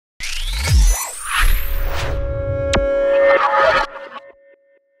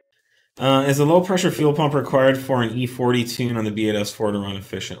Is a low pressure fuel pump required for an E40 tune on the B8S4 to run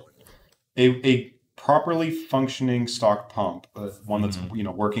efficiently? A properly functioning stock pump, one that's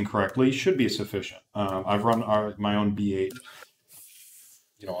working correctly, should be sufficient. I've run my own B8,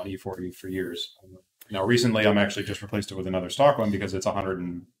 on E40 for years. Now, recently, I'm actually just replaced it with another stock one because it's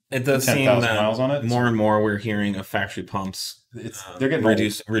It does seem 110,000 that miles on it. more and more we're hearing of factory pumps They're getting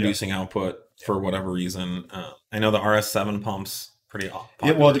reducing output for whatever reason. I know the RS7 pumps pretty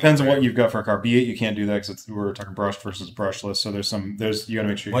well, it depends on what you've got for a car. B8, you can't do that because we're talking brushed versus brushless. So you got to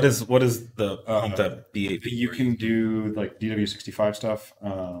make sure. What is the pump that B8? You can do like DW65 stuff.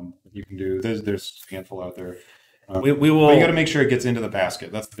 You can do there's a handful out there. We will. But you got to make sure it gets into the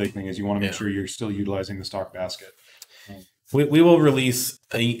basket. That's the big thing. Is you want to make sure you're still utilizing the stock basket. We will release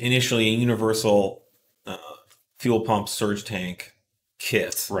initially a universal fuel pump surge tank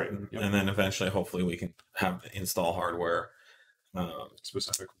kit, right? Yep. And then eventually, hopefully, we can have install hardware.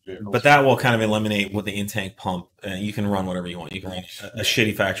 Specific vehicles. But that will kind of eliminate with the in-tank pump. You can run whatever you want. You can run a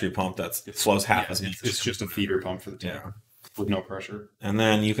shitty factory pump that flows half as much. It's just a feeder pump for the tank with no pressure. And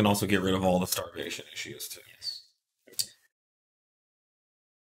then you can also get rid of all the starvation issues too. Yes.